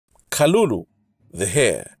Kalulu, the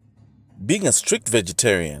hare, being a strict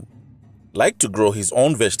vegetarian, liked to grow his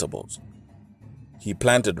own vegetables. He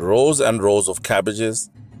planted rows and rows of cabbages,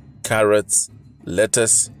 carrots,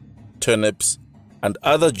 lettuce, turnips, and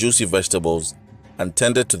other juicy vegetables and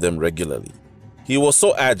tended to them regularly. He was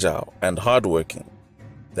so agile and hardworking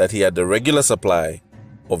that he had a regular supply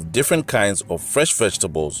of different kinds of fresh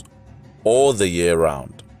vegetables all the year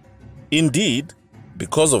round. Indeed,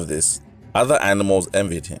 because of this, other animals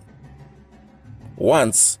envied him.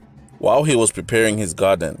 Once, while he was preparing his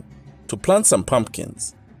garden to plant some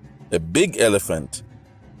pumpkins, a big elephant,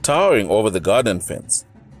 towering over the garden fence,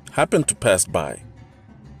 happened to pass by.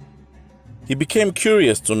 He became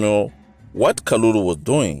curious to know what Kalulu was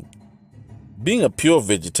doing. Being a pure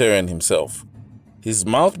vegetarian himself, his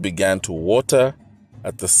mouth began to water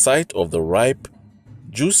at the sight of the ripe,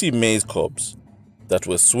 juicy maize cobs that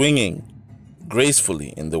were swinging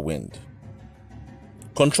gracefully in the wind.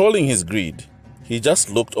 Controlling his greed, he just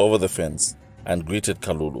looked over the fence and greeted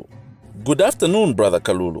Kalulu. "Good afternoon, Brother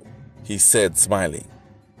Kalulu," he said, smiling.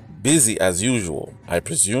 "Busy as usual, I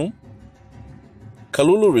presume?"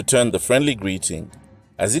 Kalulu returned the friendly greeting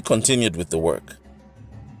as he continued with the work.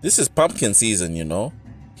 "This is pumpkin season, you know,"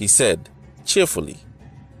 he said cheerfully.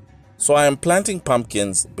 "So I am planting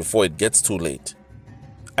pumpkins before it gets too late."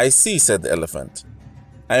 "I see," said the elephant.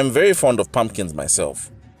 "I am very fond of pumpkins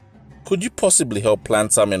myself. Could you possibly help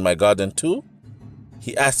plant some in my garden too?"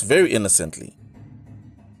 he asked very innocently.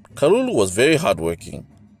 Kalulu was very hardworking,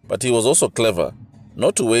 but he was also clever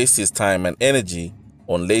not to waste his time and energy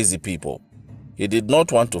on lazy people. He did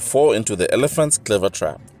not want to fall into the elephant's clever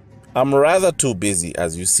trap. "I'm rather too busy,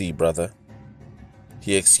 as you see, brother."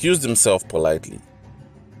 He excused himself politely.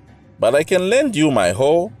 "But I can lend you my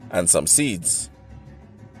hoe and some seeds.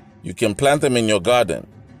 You can plant them in your garden.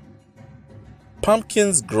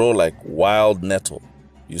 Pumpkins grow like wild nettle,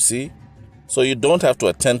 you see, so you don't have to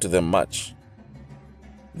attend to them much."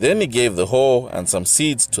 Then he gave the hoe and some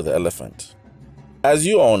seeds to the elephant. As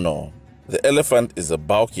you all know, the elephant is a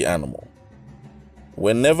bulky animal.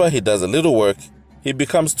 Whenever he does a little work, he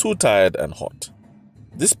becomes too tired and hot.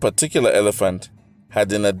 This particular elephant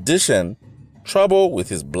had in addition trouble with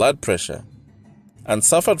his blood pressure and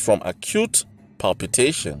suffered from acute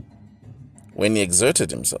palpitation when he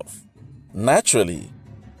exerted himself. Naturally,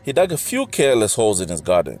 he dug a few careless holes in his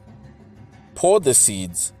garden, poured the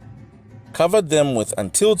seeds, covered them with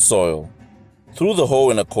untilled soil, threw the hoe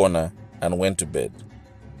in a corner, and went to bed,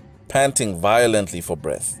 panting violently for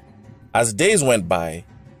breath. As days went by,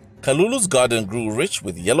 Kalulu's garden grew rich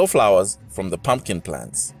with yellow flowers from the pumpkin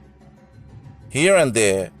plants. Here and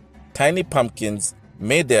there, tiny pumpkins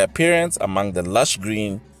made their appearance among the lush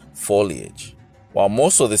green foliage, while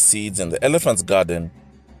most of the seeds in the elephant's garden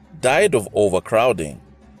died of overcrowding.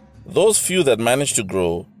 Those few that managed to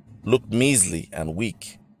grow looked measly and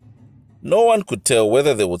weak. No one could tell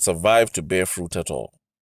whether they would survive to bear fruit at all.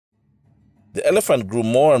 The elephant grew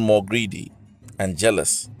more and more greedy and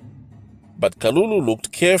jealous, but Kalulu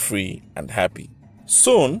looked carefree and happy.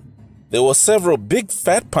 Soon, there were several big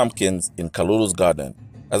fat pumpkins in Kalulu's garden.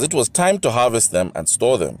 As it was time to harvest them and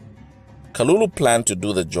store them, Kalulu planned to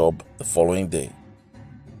do the job the following day.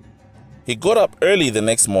 He got up early the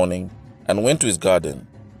next morning and went to his garden,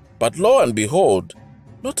 but lo and behold,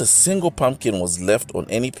 not a single pumpkin was left on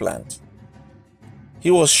any plant.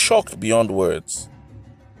 He was shocked beyond words.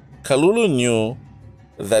 Kalulu knew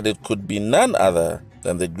that it could be none other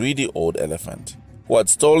than the greedy old elephant who had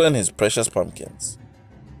stolen his precious pumpkins.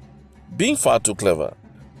 Being far too clever,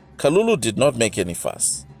 Kalulu did not make any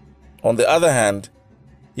fuss. On the other hand,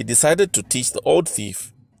 he decided to teach the old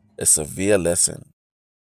thief a severe lesson.